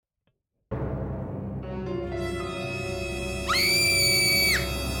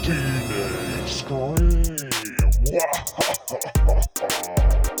This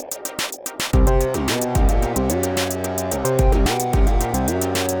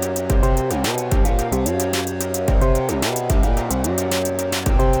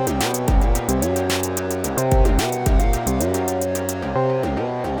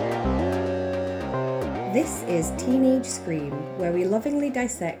is Teenage Scream, where we lovingly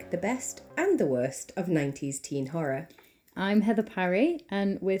dissect the best and the worst of 90s teen horror. I'm Heather Parry,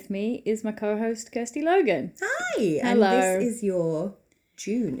 and with me is my co-host Kirsty Logan. Hi! Hello. And this is your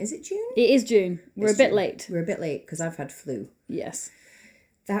June. Is it June? It is June. We're a bit late. We're a bit late because I've had flu. Yes.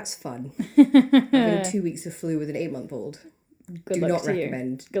 That's fun. Having 2 weeks of flu with an 8-month-old. Good Do luck not to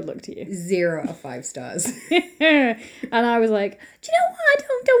recommend. you. Good luck to you. 0 out of 5 stars. And I was like, do you know what?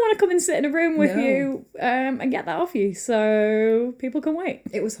 I don't want to come and sit in a room with No. you and get that off you, so people can wait.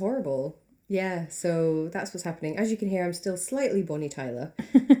 It was horrible. Yeah, so that's what's happening. As you can hear, I'm still slightly Bonnie Tyler,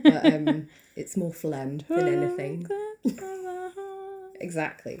 but it's more phlegm than anything.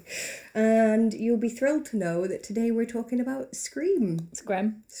 Exactly. And you'll be thrilled to know that today we're talking about Scream.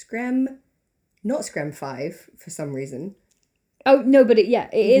 Scram. Not Scream 5 for some reason. Oh, no, but it is.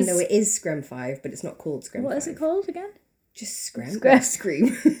 Even though it is Scream 5, but it's not called Scream 5. What is it called again? Just Scream. Scream.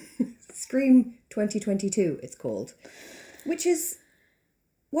 Scream. Scream 2022 it's called. Which is...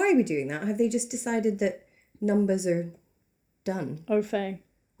 Why are we doing that? Have they just decided that numbers are done? Oh, Faye.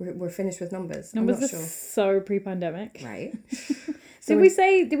 We're finished with numbers? Numbers I'm not are sure. so pre-pandemic. Right. Did we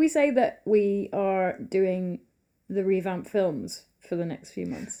say that we are doing the revamp films for the next few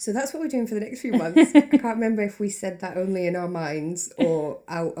months? So that's what we're doing for the next few months. I can't remember if we said that only in our minds or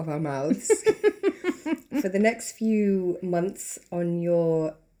out of our mouths. For the next few months on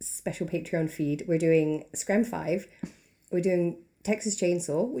your special Patreon feed, we're doing Scream 5. We're doing Texas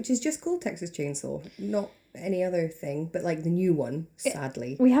Chainsaw, which is just called Texas Chainsaw, not any other thing, but like the new one,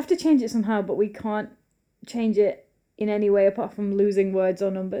 sadly. We have to change it somehow, but we can't change it in any way apart from losing words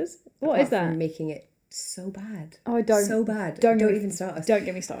or numbers. What is that? From making it so bad. Oh, don't. So bad. Don't even start us. Don't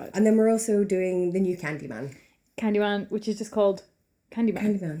get me started. And then we're also doing the new Candyman. Candyman, which is just called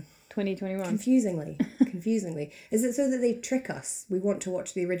Candyman. 2021. Confusingly. Is it so that they trick us? We want to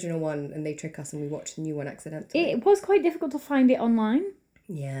watch the original one and they trick us and we watch the new one accidentally? It was quite difficult to find it online.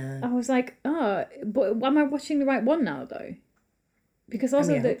 Yeah. I was like, oh, but am I watching the right one now though? Because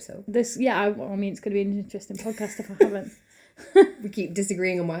also I hope so. this, yeah, I mean, it's going to be an interesting podcast if I haven't. We keep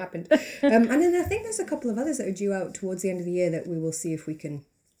disagreeing on what happened. And then I think there's a couple of others that are due out towards the end of the year that we will see if we can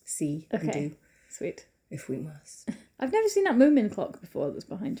see and do. Sweet. If we must. I've never seen that Moomin clock before that's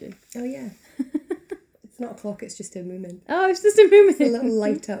behind you. Oh, yeah. It's not a clock, it's just a Moomin. Oh, it's just a Moomin. It's a little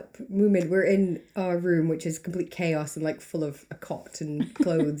light up Moomin. We're in our room, which is complete chaos and like full of a cot and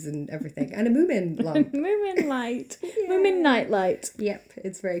clothes and everything. And a Moomin lamp. Moomin light. Yeah. Moomin night light. Yep,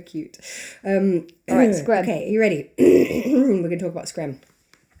 it's very cute. All right, Scream. Okay, are you ready? We're going to talk about Scream.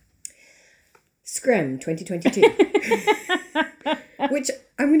 Scream 2022. Which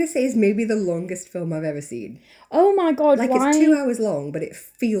I'm going to say is maybe the longest film I've ever seen. Oh my god, like why? It's 2 hours long, but it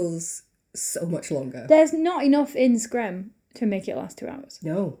feels so much longer. There's not enough in Scream to make it last 2 hours.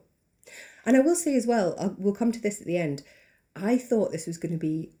 No. And I will say as well, we'll come to this at the end, I thought this was going to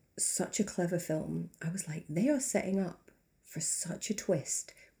be such a clever film. I was like, they are setting up for such a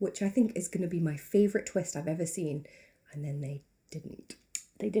twist, which I think is going to be my favourite twist I've ever seen. And then they didn't.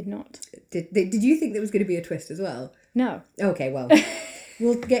 They did not. Did you think there was going to be a twist as well? No. Okay, well,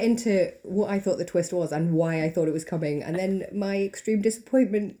 we'll get into what I thought the twist was and why I thought it was coming, and then my extreme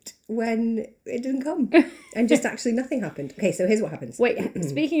disappointment when it didn't come. And just actually nothing happened. Okay, so here's what happens. Wait,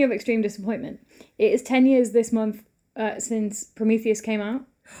 speaking of extreme disappointment, it is 10 years this month since Prometheus came out.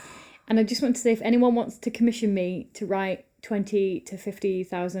 And I just want to say, if anyone wants to commission me to write 20 to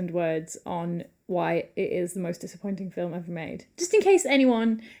 50,000 words on why it is the most disappointing film ever made, just in case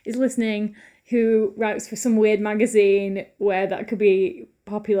anyone is listening who writes for some weird magazine where that could be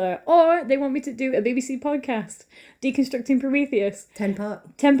popular, or they want me to do a BBC podcast deconstructing Prometheus. 10-part.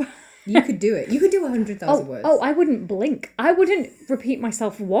 You could do it. You could do 100,000 words. Oh, I wouldn't blink. I wouldn't repeat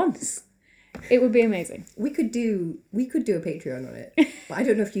myself once. It would be amazing. We could do a Patreon on it, but I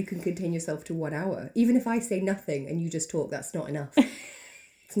don't know if you can contain yourself to 1 hour. Even if I say nothing and you just talk, that's not enough.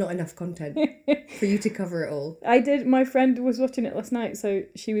 It's not enough content for you to cover it all. I did. My friend was watching it last night, so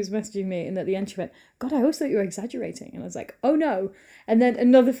she was messaging me, and at the end she went, God, I always thought you were exaggerating. And I was like, oh no. And then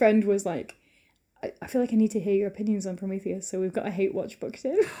another friend was like, I feel like I need to hear your opinions on Prometheus, so we've got a hate watch booked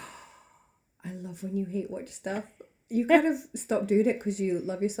in. I love when you hate watch stuff. You kind of stopped doing it because you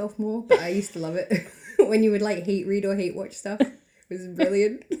love yourself more, but I used to love it. When you would like hate read or hate watch stuff. It was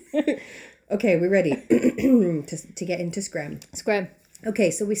brilliant. Okay, we're ready to get into Scream. Scream.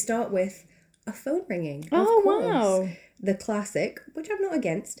 Okay, so we start with a phone ringing. Oh, of course. wow. The classic, which I'm not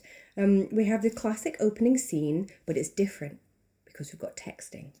against. We have the classic opening scene, but it's different because we've got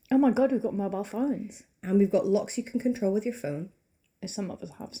texting. Oh my God, we've got mobile phones. And we've got locks you can control with your phone. Some of us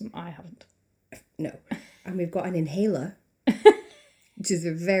have, some I haven't. No. And we've got an inhaler, which is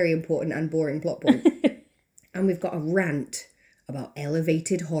a very important and boring plot point. And we've got a rant about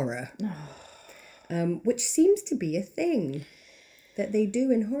elevated horror, which seems to be a thing that they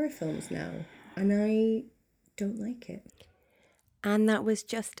do in horror films now. And I don't like it. And that was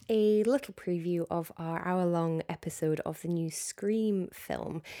just a little preview of our hour-long episode of the new Scream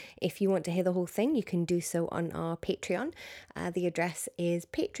film. If you want to hear the whole thing, you can do so on our Patreon. The address is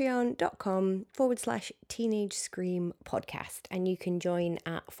patreon.com/Teenage Scream Podcast. And you can join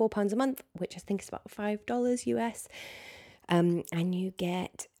at £4 a month, which I think is about $5 US. And you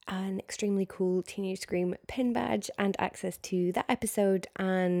get an extremely cool Teenage Scream pin badge and access to that episode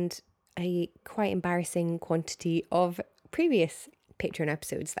and a quite embarrassing quantity of previous Patreon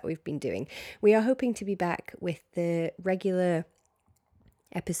episodes that we've been doing. We are hoping to be back with the regular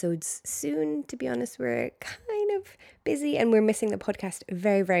episodes soon. To be honest, we're kind of busy and we're missing the podcast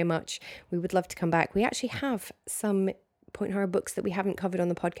very, very much. We would love to come back. We actually have some point horror books that we haven't covered on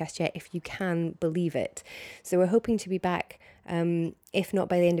the podcast yet, if you can believe it. So we're hoping to be back, if not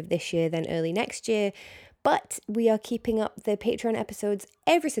by the end of this year, then early next year. But we are keeping up the Patreon episodes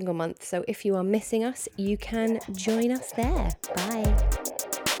every single month. So if you are missing us, you can join us there. Bye.